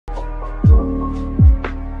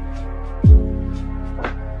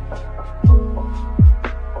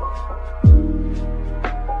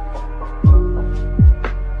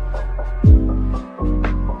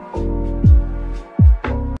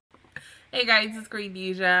guys, it's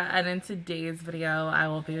Queendija, and in today's video, I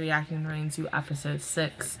will be reacting to episode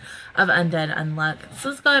 6 of Undead Unluck. So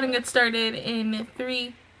let's go ahead and get started in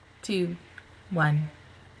 3, 2, 1,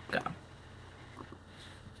 go.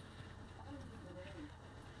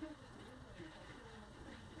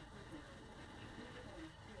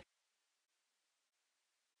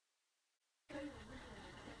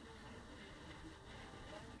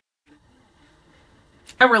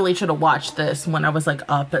 I really should have watched this when I was like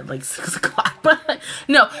up at like 6 o'clock, but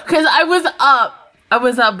no, because I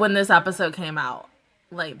was up when this episode came out.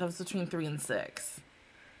 Like, that was between 3 and 6.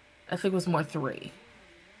 I think it was more 3.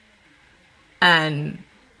 And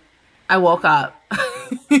I woke up,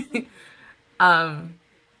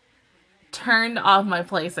 turned off my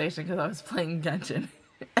PlayStation because I was playing Genshin,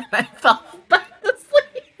 and I fell back to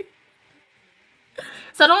sleep.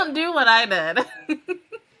 So don't do what I did.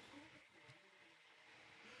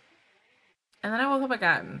 And then I woke up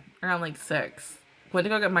again around like 6. Went to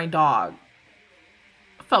go get my dog.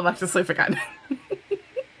 Fell back to sleep again.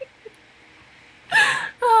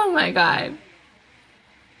 Oh my god.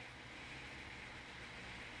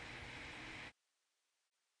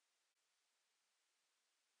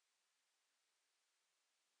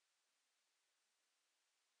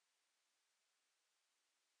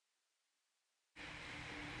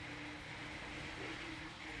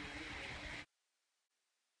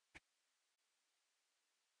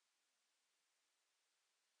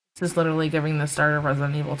 This is literally giving the start of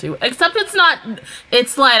Resident Evil 2. Except it's not,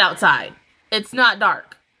 it's light outside. It's not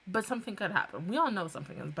dark. But something could happen. We all know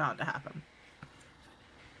something is bound to happen.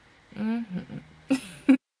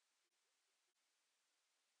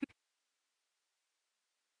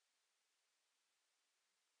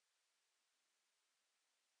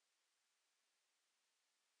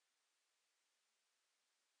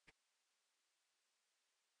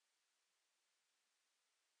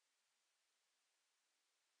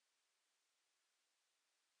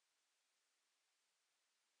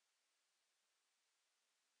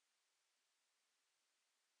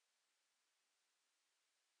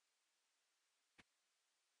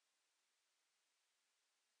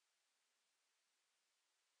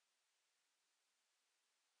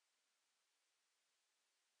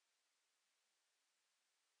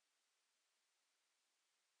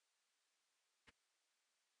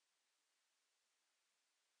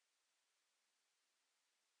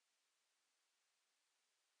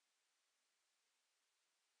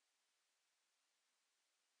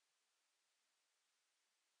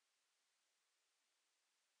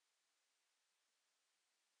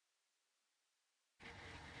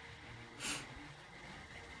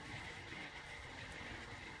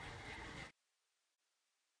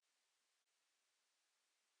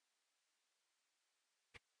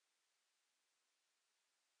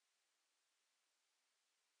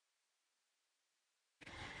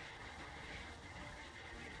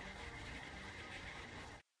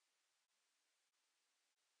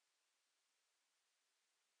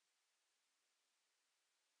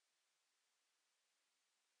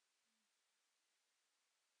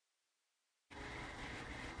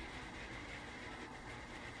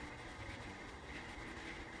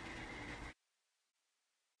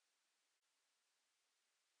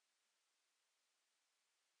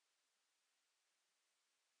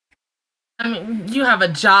 I mean, you have a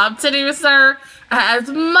job to do, sir. As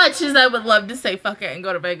much as I would love to say fuck it and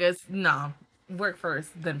go to Vegas, no. Work first,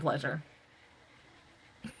 then pleasure.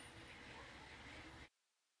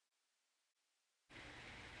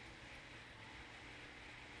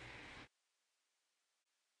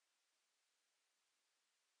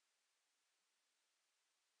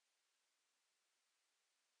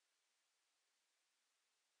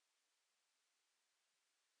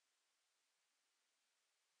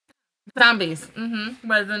 Zombies.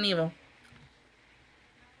 Resident Evil.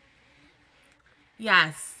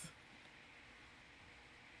 Yes.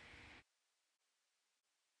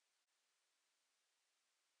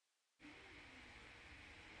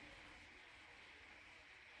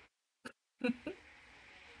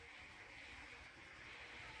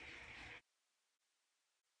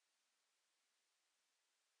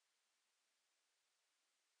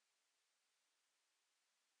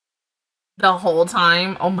 The whole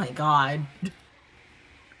time. Oh my god.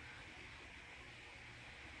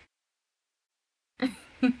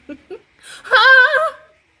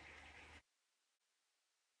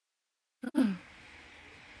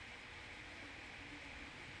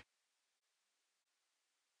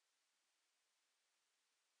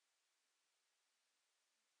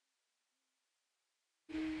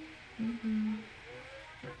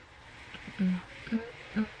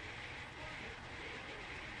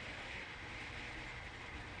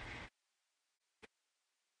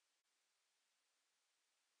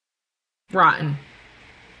 Rotten.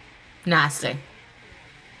 Nasty.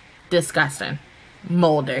 Disgusting.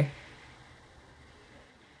 Moldy.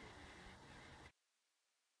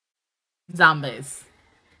 Zombies.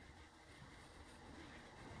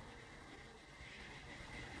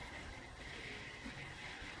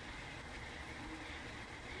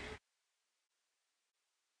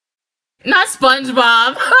 Not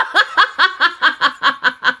SpongeBob.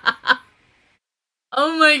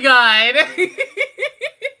 Oh my god.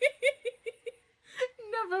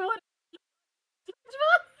 Never want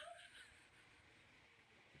SpongeBob.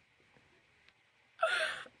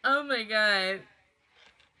 Oh my god.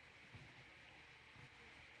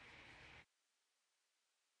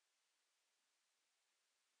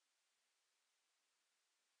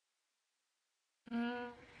 Mm,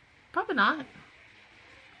 probably not.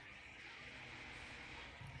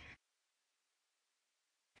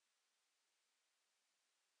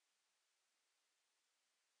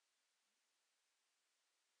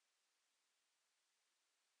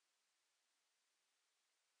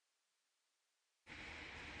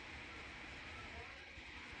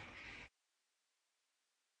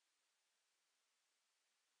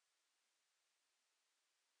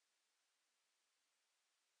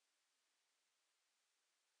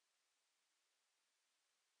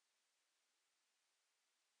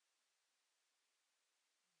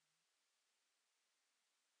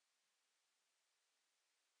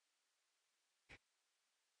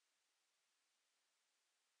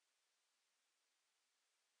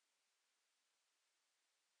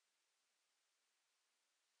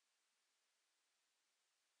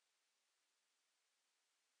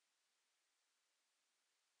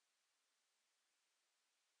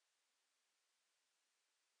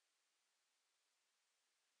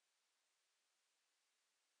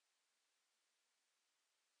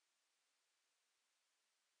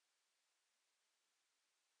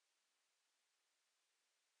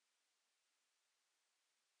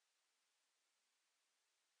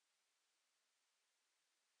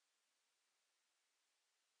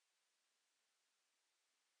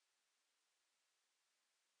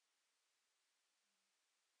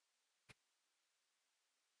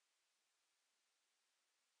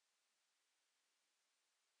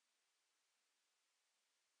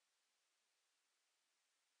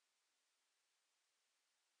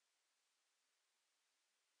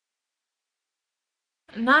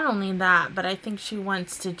 Not only that, but I think she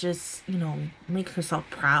wants to just, make herself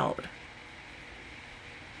proud.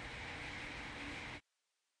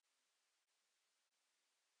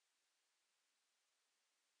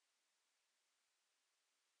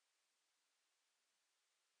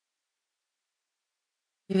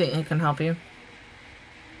 You think it can help you?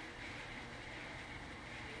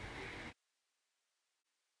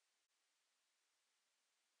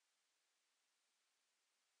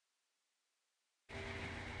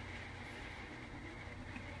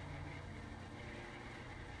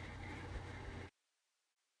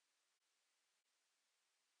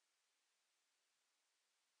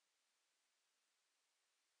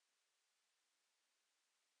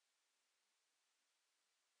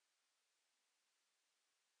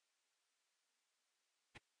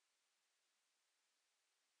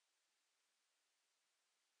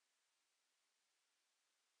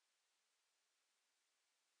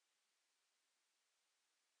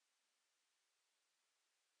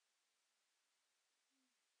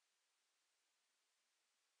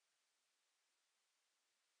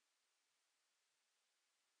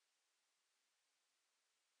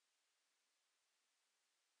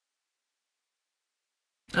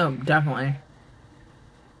 Oh, definitely.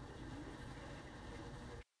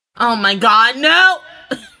 Oh my god, no!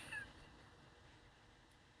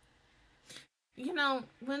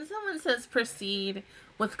 When someone says proceed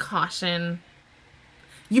with caution,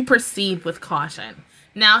 you proceed with caution.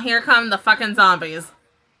 Now here come the fucking zombies.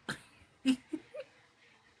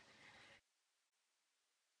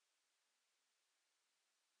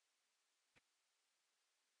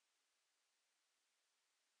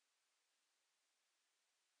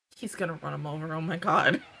 He's gonna run him over. Oh my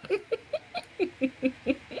god.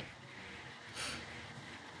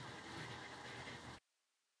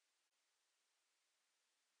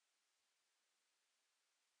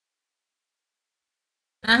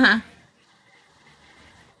 Uh-huh.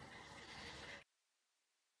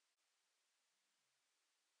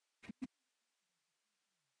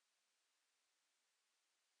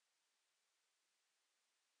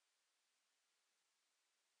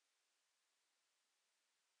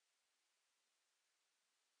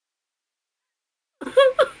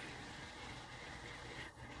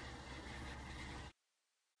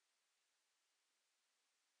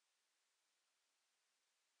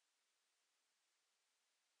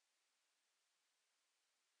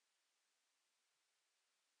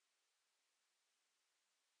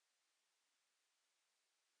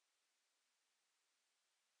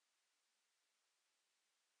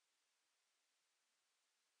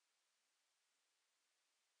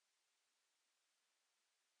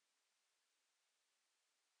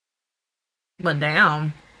 But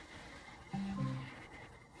damn.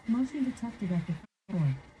 Motion detected at the front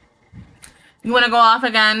door. You want to go off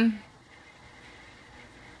again?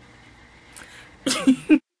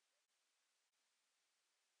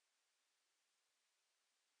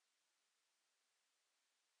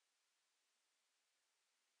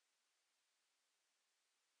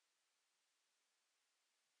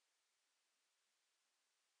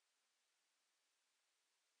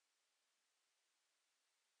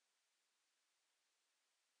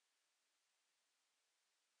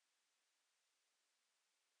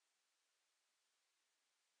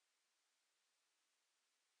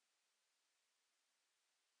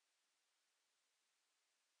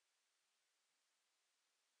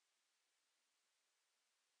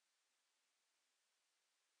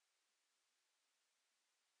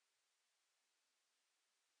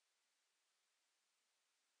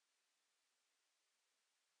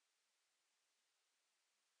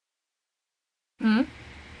 Hmm?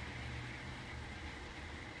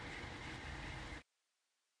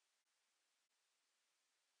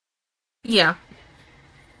 Yeah.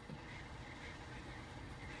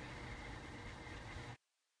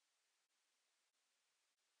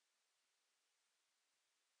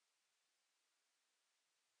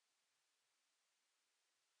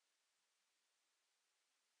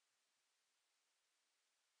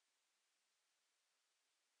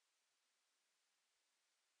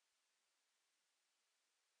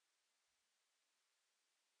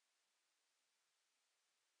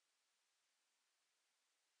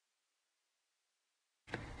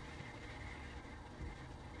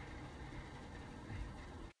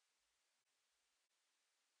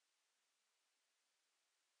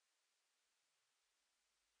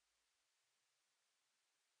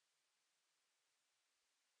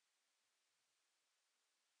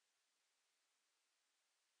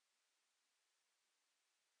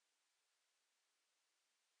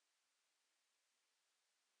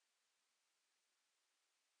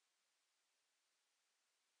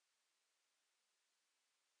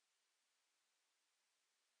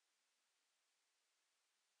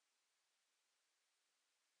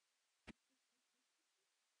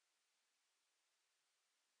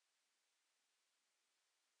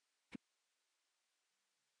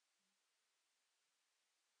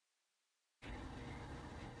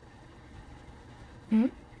 Hmm?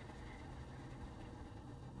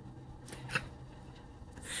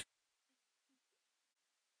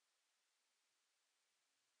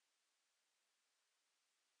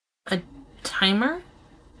 A timer?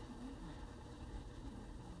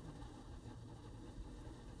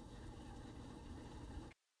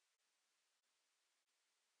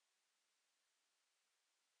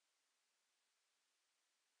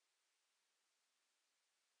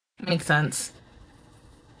 Makes sense.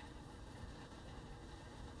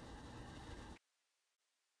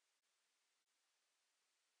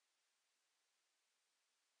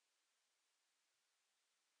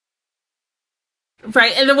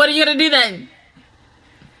 Right, and then what are you gonna do then?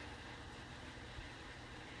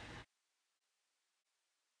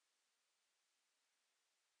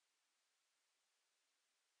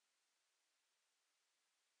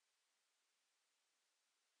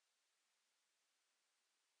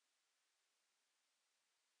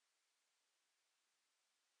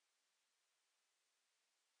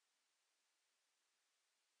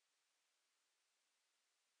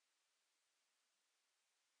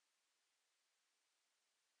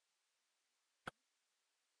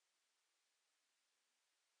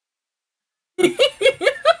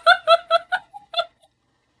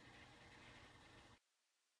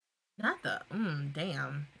 Not the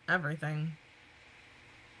damn everything.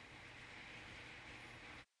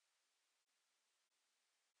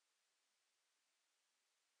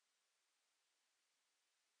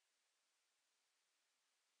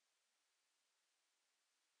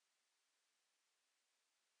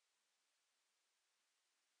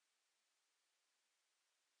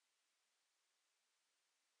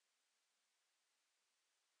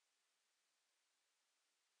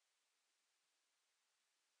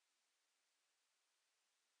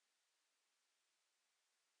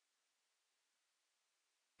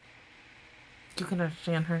 You can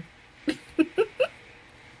understand her.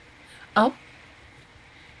 Oh.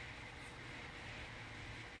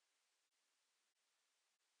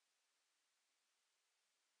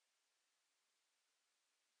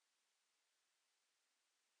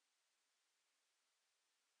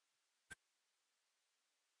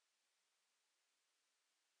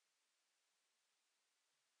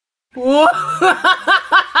 Whoa.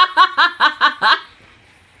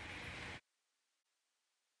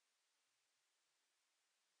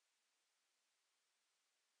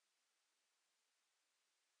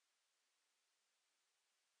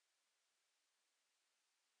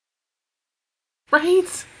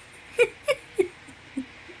 Right?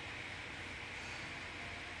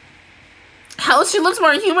 Hell, she looks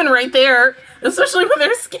more human right there, especially with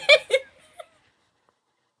her skin.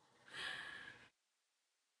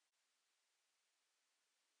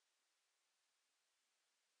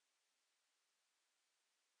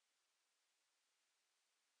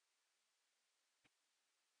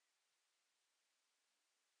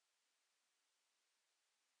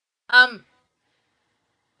 um,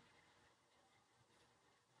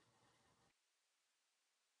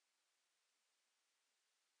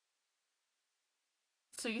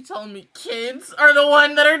 so you told me kids are the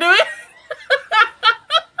one that are doing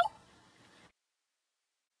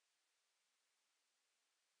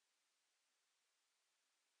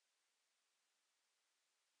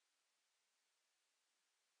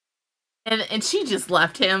it? And she just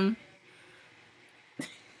left him.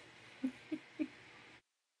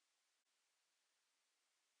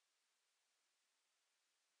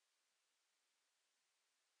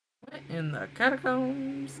 What in the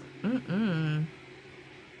catacombs? Mm-mm.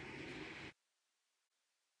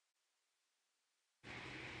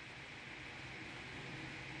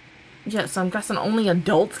 Yeah, so I'm guessing only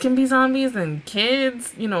adults can be zombies and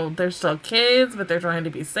kids, they're still kids, but they're trying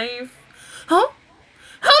to be safe. Huh?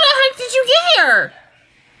 How the heck did you get here?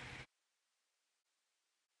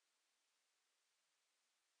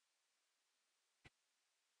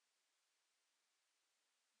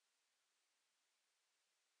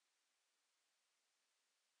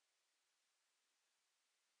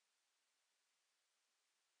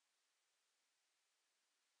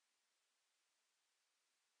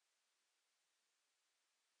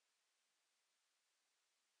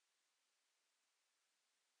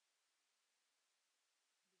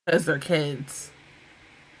 Because they're kids.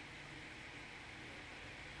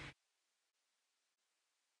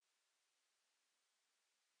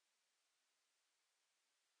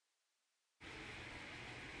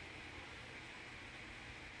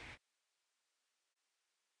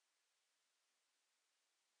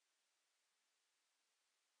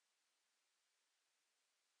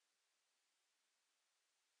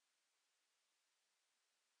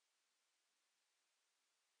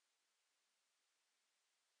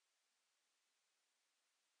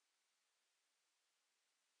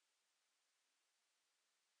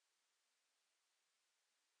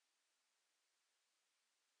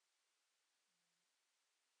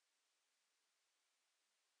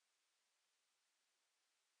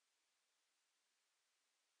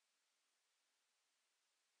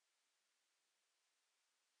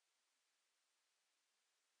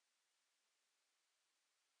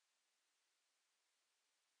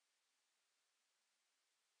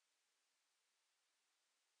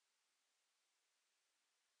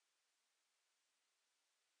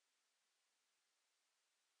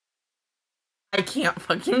 I can't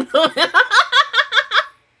fucking believe it.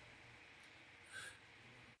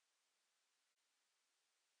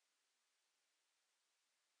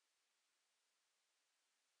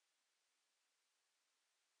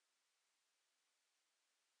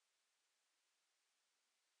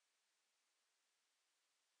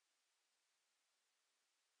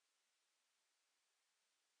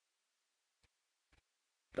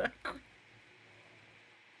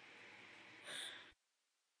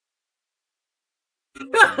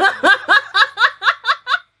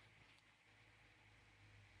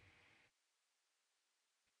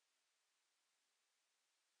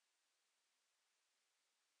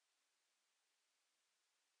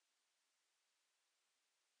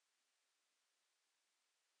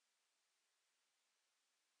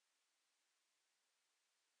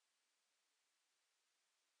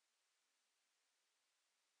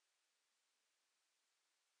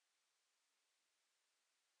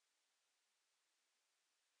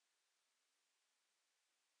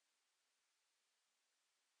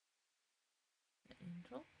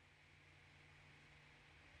 Angel?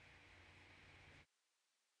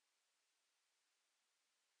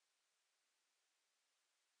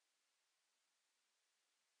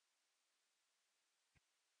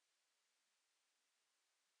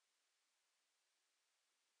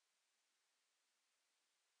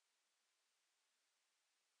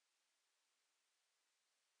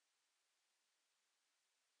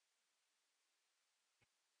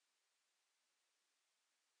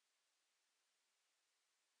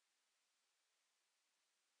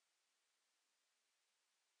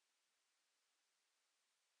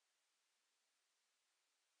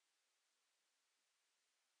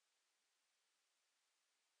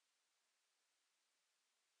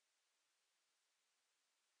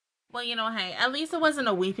 Well, hey, at least it wasn't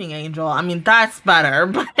a weeping angel. I mean, that's better,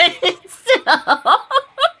 but still.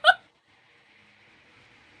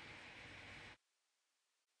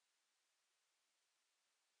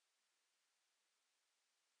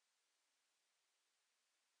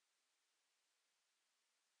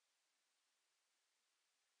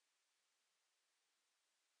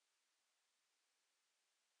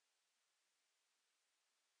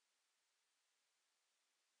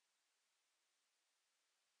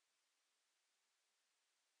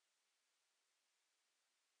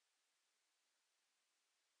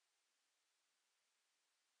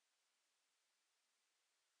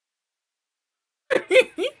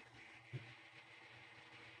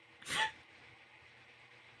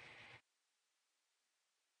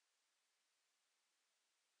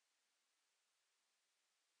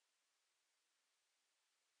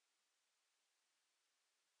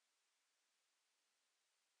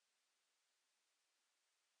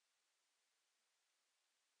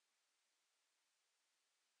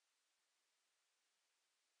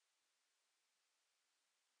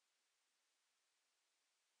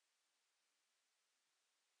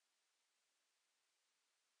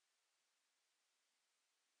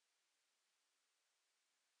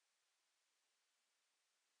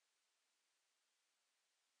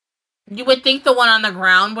 You would think the one on the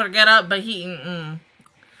ground would get up, but he,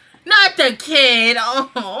 not the kid.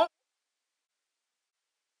 Oh.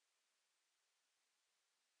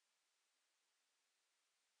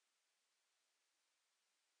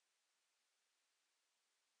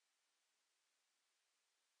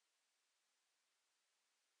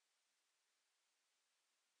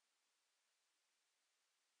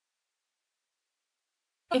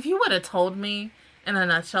 If you would have told me in a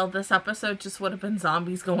nutshell, this episode just would have been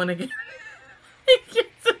zombies going against.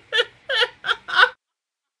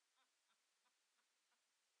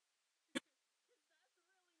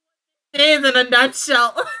 It is in a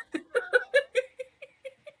nutshell. I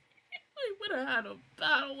would have had a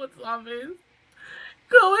battle with zombies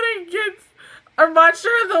going against our monster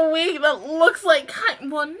of the week that looks like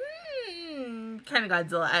kind of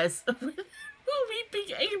Godzilla-esque.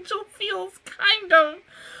 Weeping Angel feels kind of.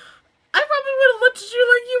 I probably would have looked at you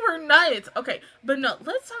like you were nuts. Okay, but no,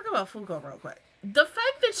 let's talk about Fuko real quick. The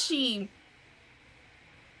fact that she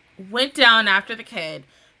went down after the kid,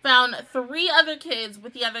 found 3 other kids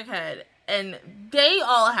with the other kid, and they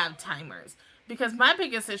all have timers. Because my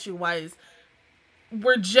biggest issue was,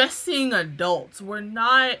 we're just seeing adults. We're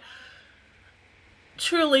not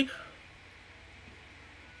truly...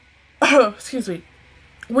 excuse me.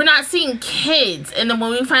 We're not seeing kids. And then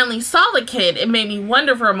when we finally saw the kid, it made me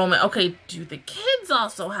wonder for a moment, okay, do the kids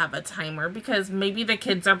also have a timer? Because maybe the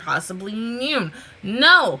kids are possibly immune.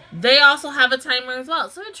 No, they also have a timer as well.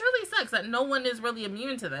 So it truly sucks that no one is really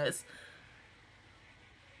immune to this.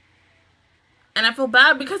 And I feel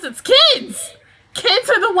bad because it's kids. Kids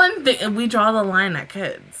are the one thing, and we draw the line at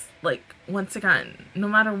kids. Like, once again, no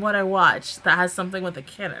matter what I watch that has something with a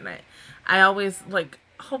kid in it, I always, like,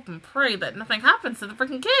 hope and pray that nothing happens to the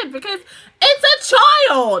freaking kid because it's a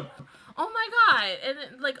child. Oh my god.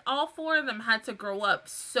 And like all 4 of them had to grow up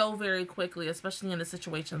so very quickly, especially in a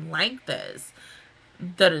situation like this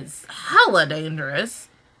that is hella dangerous.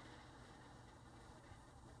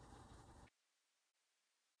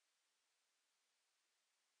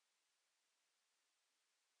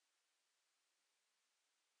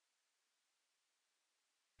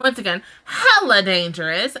 Once again, hella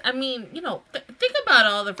dangerous. I mean, you know, think about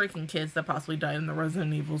all the freaking kids that possibly died in the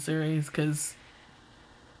Resident Evil series, because...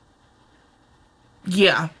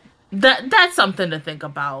 yeah, that's something to think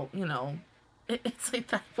about, you know. It's like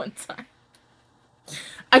that one time.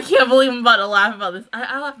 I can't believe I'm about to laugh about this.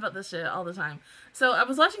 I laugh about this shit all the time. So, I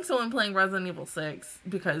was watching someone playing Resident Evil 6,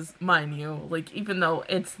 because, mind you, like, even though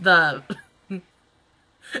it's the...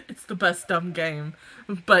 it's the best dumb game,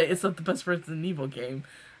 but it's not the best Resident Evil game.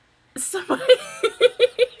 Somebody,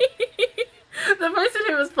 the person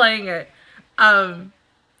who was playing it,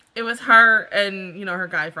 it was her and, you know, her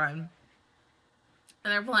guy friend,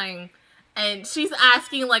 and they're playing, and she's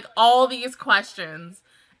asking like all these questions,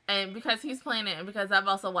 and because he's playing it, and because I've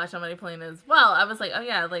also watched somebody playing it as well, I was like, oh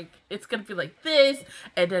yeah, like it's gonna be like this,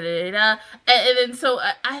 and da da da da, and then so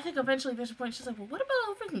I think eventually there's a point she's like, well, what about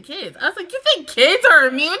all the freaking kids? I was like, you think kids are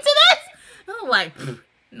immune to this? And I'm like,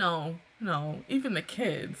 no. No, even the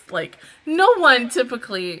kids. Like, no one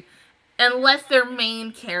typically, unless their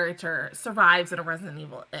main character survives in a Resident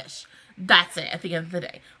Evil-ish. That's it at the end of the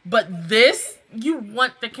day. But this, you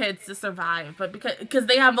want the kids to survive, but because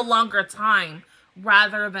they have a longer time,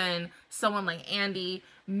 rather than someone like Andy,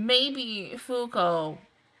 maybe Fuko.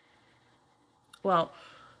 Well,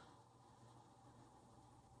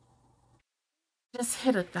 just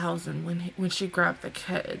hit 1,000 when she grabbed the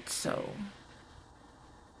kid, so...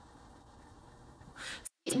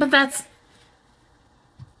 But that's...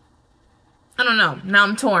 I don't know. Now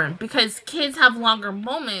I'm torn. Because kids have longer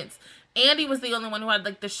moments. Andy was the only one who had,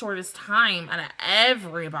 like, the shortest time out of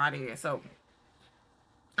everybody. So,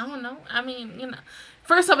 I don't know. I mean, you know.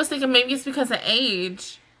 First I was thinking maybe it's because of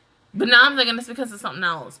age. But now I'm thinking it's because of something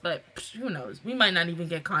else. But who knows? We might not even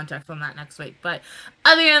get context on that next week. But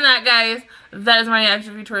other than that, guys, that is my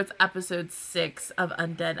reaction review towards episode 6 of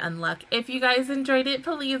Undead Unluck. If you guys enjoyed it,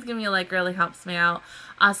 please give me a like. It really helps me out.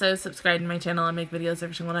 Also, subscribe to my channel. I make videos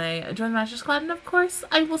every single day. Join the Master Squad. And of course,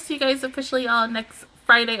 I will see you guys officially all next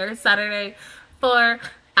Friday or Saturday for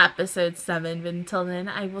episode 7. But until then,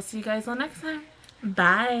 I will see you guys all next time.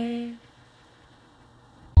 Bye.